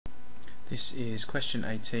This is question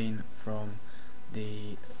 18 from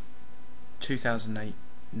the 2008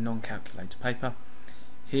 non-calculator paper.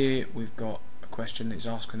 Here we've got a question that is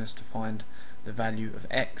asking us to find the value of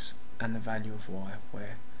x and the value of y,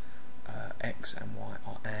 where x and y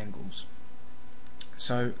are angles.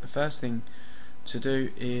 So the first thing to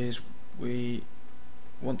do is we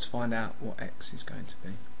want to find out what x is going to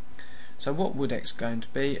be. So what would x going to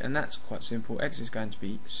be? And that's quite simple. X is going to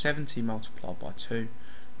be 70 multiplied by 2,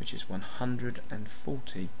 which is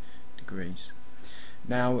 140 degrees.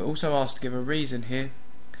 Now we're also asked to give a reason here,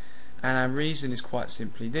 and our reason is quite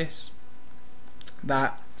simply this: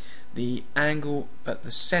 that the angle at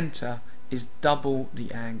the centre is double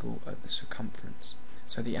the angle at the circumference.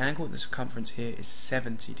 So the angle at the circumference here is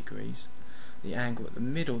 70 degrees. The angle at the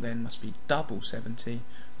middle then must be double 70,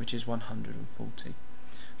 which is 140.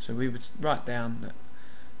 So we would write down that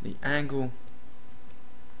the angle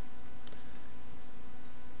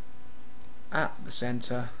at the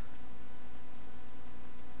centre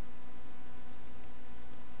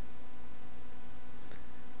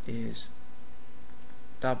is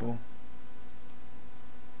double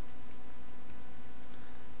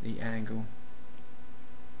the angle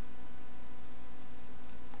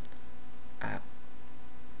at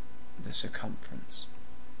the circumference.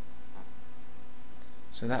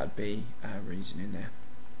 So that would be our reasoning there.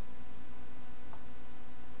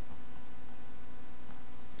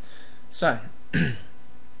 So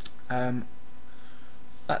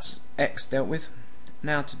that's x dealt with.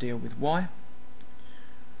 Now to deal with y.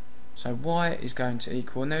 So y is going to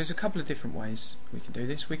equal, and there's a couple of different ways we can do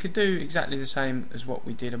this. We could do exactly the same as what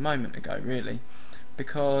we did a moment ago, really,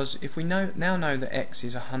 because if we now know that x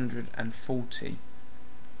is 140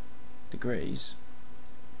 degrees,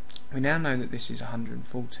 we now know that this is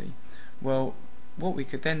 140. Well, what we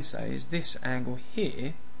could then say is this angle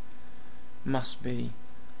here must be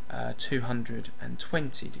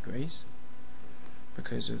 220 degrees,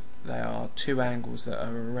 because they are two angles that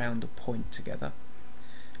are around a point together.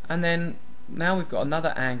 And then now we've got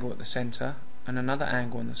another angle at the centre and another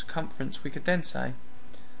angle on the circumference. We could then say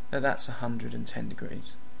that that's 110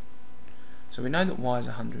 degrees. So we know that y is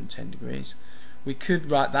 110 degrees. We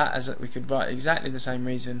could write that as we could write exactly the same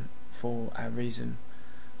reason for our reason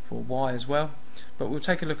for y as well, but we'll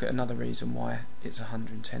take a look at another reason why it's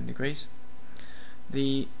 110 degrees.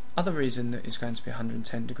 The other reason that it's going to be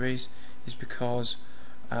 110 degrees is because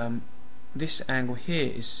this angle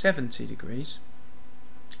here is 70 degrees,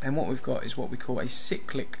 and what we've got is what we call a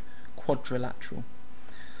cyclic quadrilateral.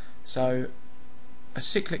 So a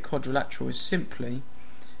cyclic quadrilateral is simply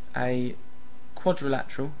a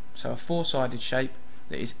quadrilateral, so a four-sided shape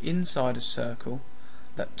that is inside a circle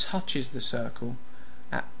that touches the circle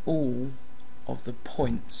at all of the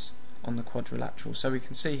points on the quadrilateral. So we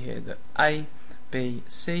can see here that A, B,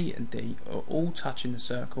 C and D are all touching the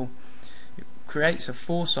circle. It creates a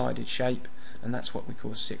four-sided shape, and that's what we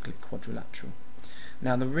call cyclic quadrilateral.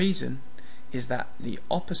 Now the reason is that the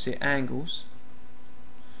opposite angles,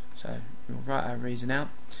 so we'll write our reason out,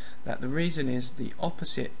 that the reason is the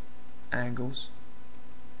opposite angles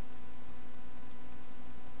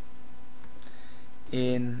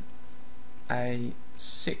in a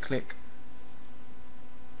cyclic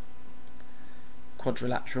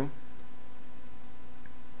quadrilateral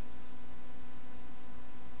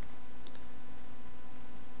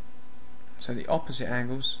so the opposite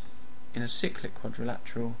angles in a cyclic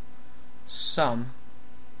quadrilateral sum,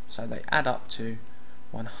 so they add up to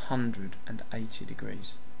 180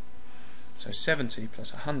 degrees. So 70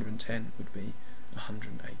 plus 110 would be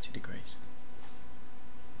 180 degrees.